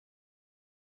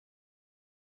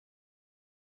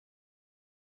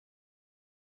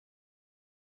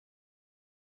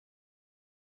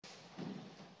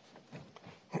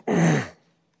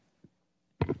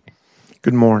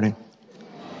Good morning.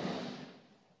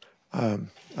 I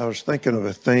was thinking of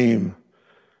a theme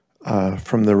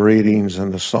from the readings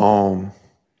in the psalm,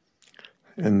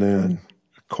 and then,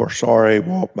 of course, R.A.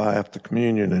 walked by after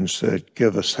communion and said,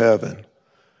 "Give us heaven."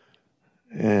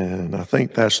 And I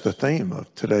think that's the theme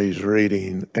of today's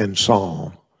reading and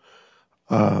psalm.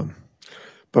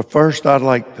 But first, I'd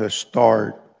like to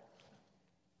start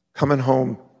coming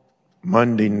home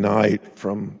Monday night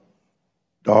from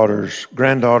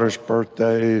granddaughter's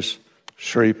birthdays,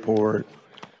 Shreveport.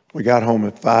 We got home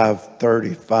at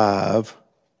 5:35,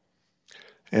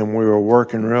 and we were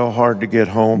working real hard to get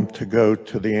home to go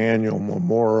to the annual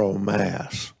memorial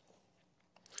mass,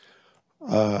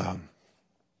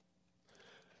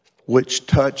 which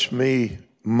touched me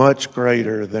much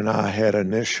greater than I had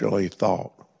initially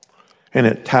thought. And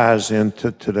it ties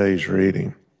into today's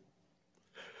reading.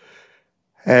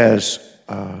 As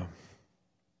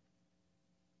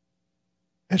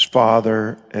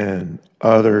Father and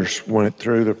others went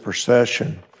through the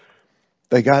procession,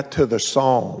 they got to the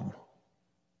psalm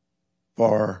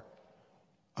for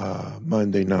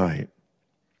Monday night.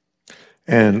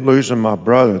 And losing my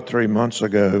brother 3 months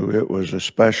ago, it was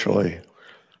especially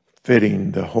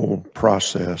fitting the whole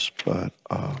process. But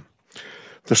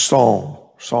the psalm,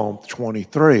 Psalm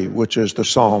 23, which is the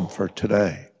psalm for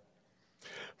today.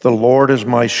 The Lord is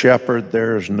my shepherd,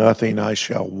 there is nothing I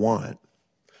shall want.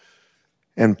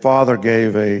 And Father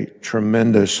gave a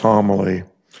tremendous homily,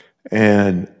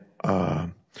 and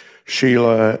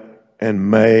Sheila and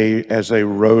May, as they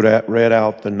read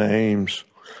out the names,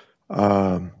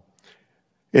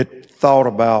 it thought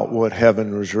about what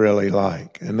heaven was really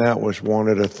like, and that was one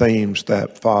of the themes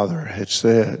that Father had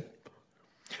said.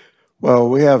 Well,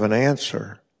 we have an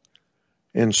answer.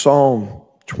 In Psalm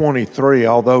 23,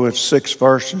 although it's 6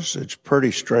 verses, it's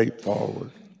pretty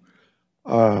straightforward.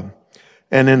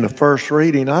 And in the first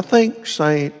reading, I think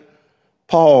St.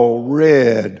 Paul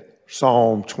read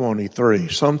Psalm 23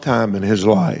 sometime in his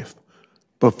life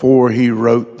before he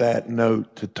wrote that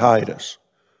note to Titus,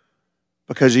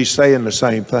 because he's saying the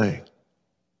same thing.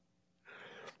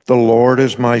 The Lord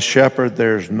is my shepherd,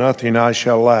 there's nothing I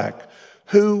shall lack.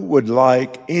 Who would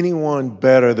like anyone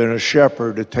better than a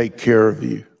shepherd to take care of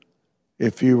you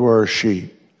if you were a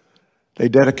sheep? They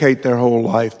dedicate their whole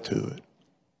life to it.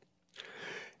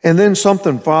 And then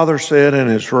something Father said, and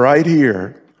it's right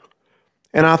here,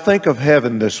 and I think of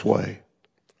heaven this way.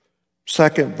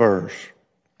 2nd verse.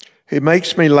 He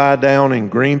makes me lie down in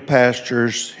green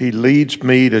pastures. He leads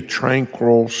me to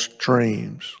tranquil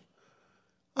streams.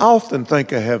 I often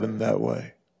think of heaven that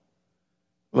way.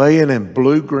 Laying in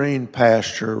blue-green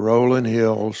pasture, rolling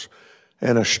hills,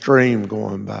 and a stream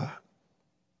going by.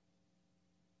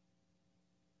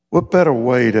 What better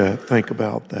way to think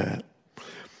about that?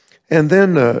 And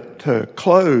then to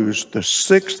close, the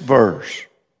 6th verse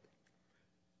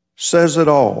says it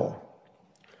all.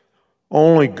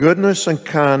 Only goodness and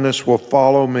kindness will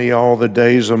follow me all the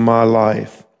days of my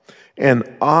life, and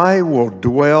I will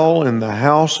dwell in the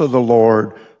house of the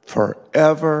Lord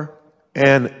forever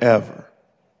and ever.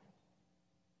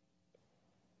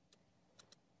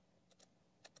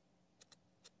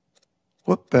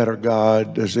 What better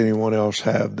God does anyone else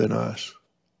have than us?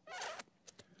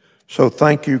 So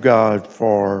thank you, God,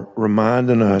 for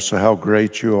reminding us of how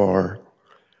great you are.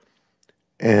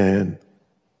 And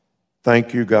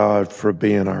thank you, God, for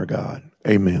being our God.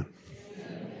 Amen.